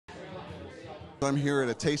I'm here at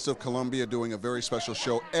a Taste of Columbia doing a very special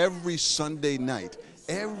show every Sunday night.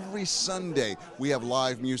 Every Sunday we have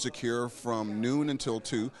live music here from noon until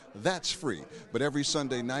 2. That's free. But every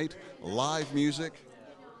Sunday night, live music.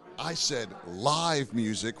 I said live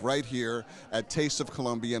music right here at Taste of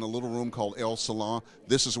Columbia in a little room called El Salon.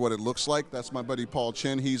 This is what it looks like. That's my buddy Paul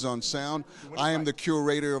Chen. He's on sound. I am the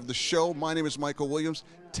curator of the show. My name is Michael Williams.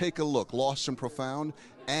 Take a look. Lost and Profound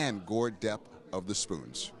and Gord Depp of the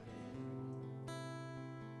Spoons.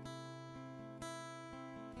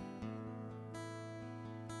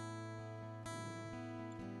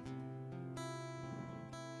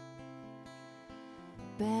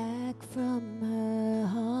 Back from her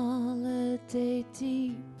holiday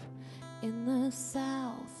deep in the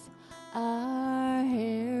south, our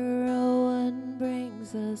heroine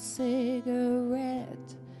brings a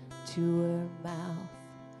cigarette to her mouth.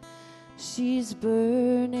 She's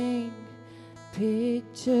burning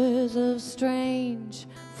pictures of strange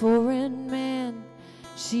foreign men.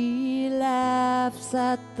 She laughs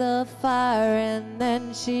at the fire and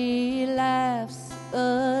then she laughs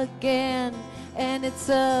again. And it's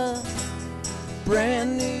a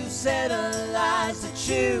brand new set of lies that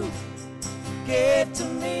you gave to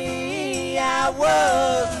me. I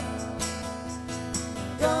was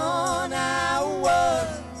gone, I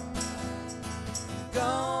was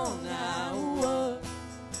gone, I was.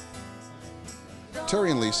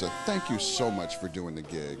 Terry and Lisa, thank you so much for doing the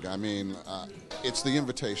gig. I mean, it's the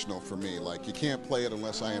invitational for me. Like, you can't play it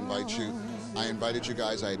unless I invite you. I invited you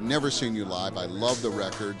guys. I had never seen you live. I love the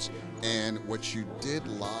records. And what you did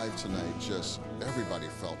live tonight, just everybody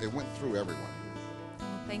felt. It went through everyone.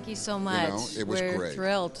 Thank you so much. You know, it was We're great.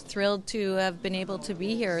 Thrilled to have been able to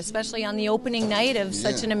be here, especially on the opening night of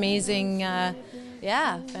such an amazing,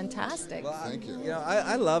 fantastic. Well, Thank you. You know,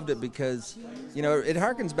 I loved it because, you know, it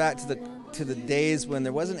harkens back to the days when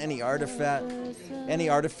there wasn't any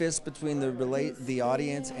artifice between the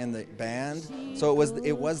audience and the band. So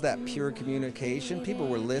it was that pure communication. People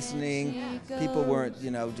were listening. People weren't,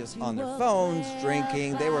 you know, just on their phones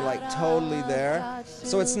drinking. They were like totally there.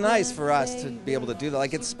 So it's nice for us to be able to do that.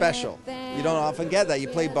 Like, it's special. You don't often get that. You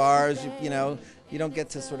play bars, you know, you don't get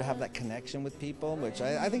to sort of have that connection with people, which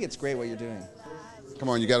I think it's great what you're doing. Come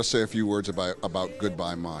on, you got to say a few words about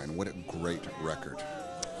Goodbye Mine. What a great record.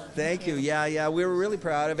 Thank you. Yeah, we were really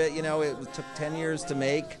proud of it. You know, it took 10 years to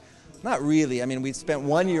make. Not really. I mean, we spent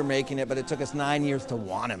 1 year making it, but it took us 9 years to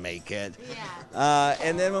want to make it. Yeah.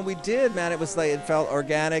 And then when we did, man, it was like, it felt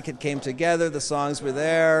organic. It came together. The songs were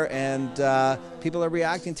there, and people are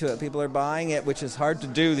reacting to it. People are buying it, which is hard to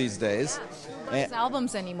do these days. Buys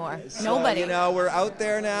albums anymore. So, Nobody. You know, we're out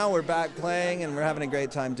there now. We're back playing, and we're having a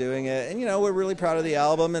great time doing it. And, you know, we're really proud of the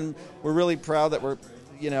album, and we're really proud that we're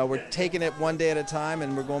taking it one day at a time,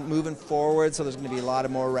 and we're moving forward. So there's going to be a lot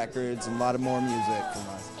of more records and a lot of more music from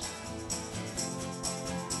us.